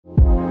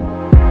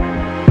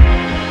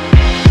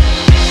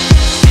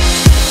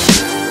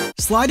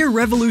Slider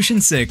Revolution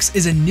 6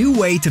 is a new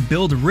way to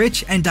build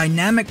rich and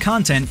dynamic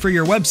content for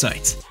your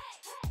websites.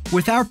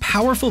 With our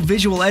powerful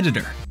visual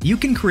editor, you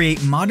can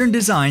create modern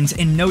designs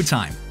in no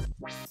time.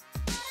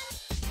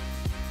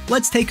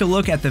 Let's take a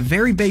look at the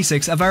very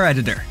basics of our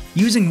editor,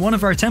 using one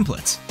of our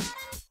templates.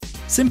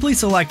 Simply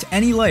select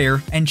any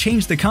layer and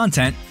change the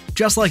content,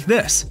 just like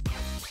this.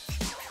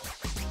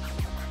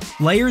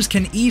 Layers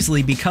can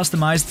easily be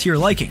customized to your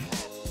liking.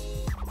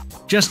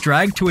 Just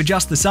drag to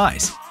adjust the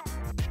size.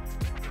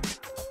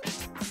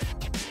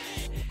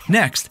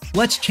 Next,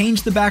 let's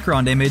change the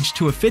background image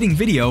to a fitting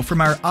video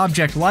from our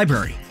object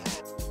library.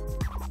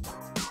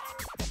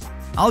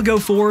 I'll go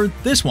for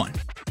this one.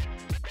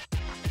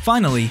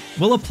 Finally,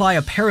 we'll apply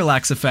a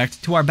parallax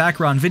effect to our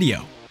background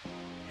video.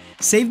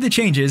 Save the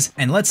changes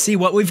and let's see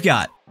what we've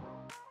got.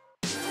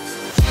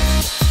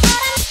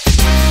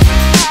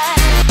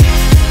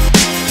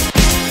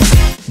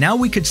 Now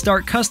we could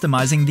start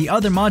customizing the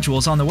other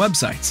modules on the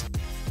websites.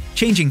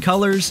 Changing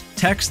colors,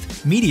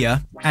 text,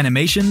 media,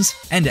 animations,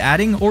 and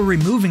adding or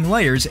removing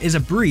layers is a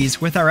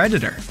breeze with our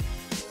editor.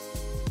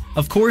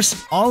 Of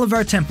course, all of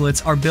our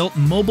templates are built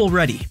mobile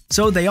ready,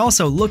 so they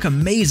also look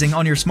amazing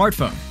on your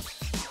smartphone.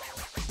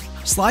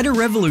 Slider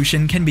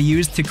Revolution can be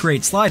used to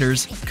create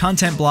sliders,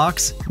 content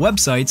blocks,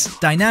 websites,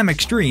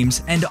 dynamic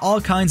streams, and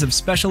all kinds of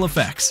special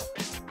effects.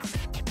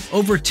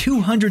 Over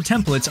 200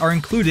 templates are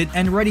included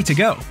and ready to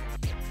go.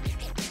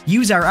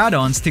 Use our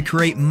add-ons to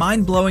create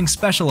mind-blowing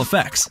special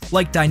effects,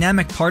 like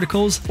dynamic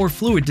particles or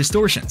fluid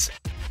distortions.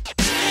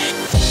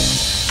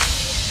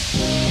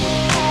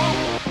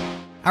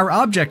 Our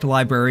object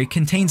library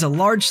contains a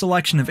large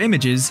selection of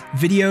images,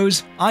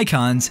 videos,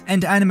 icons,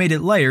 and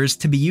animated layers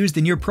to be used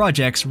in your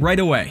projects right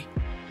away.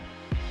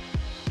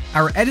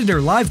 Our editor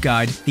live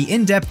guide, the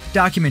in-depth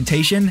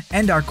documentation,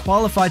 and our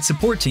qualified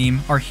support team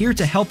are here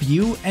to help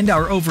you and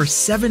our over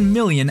 7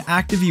 million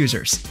active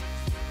users.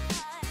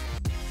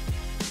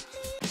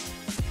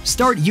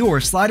 Start your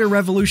Slider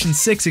Revolution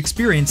 6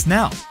 experience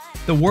now,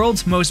 the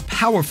world's most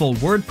powerful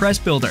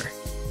WordPress builder.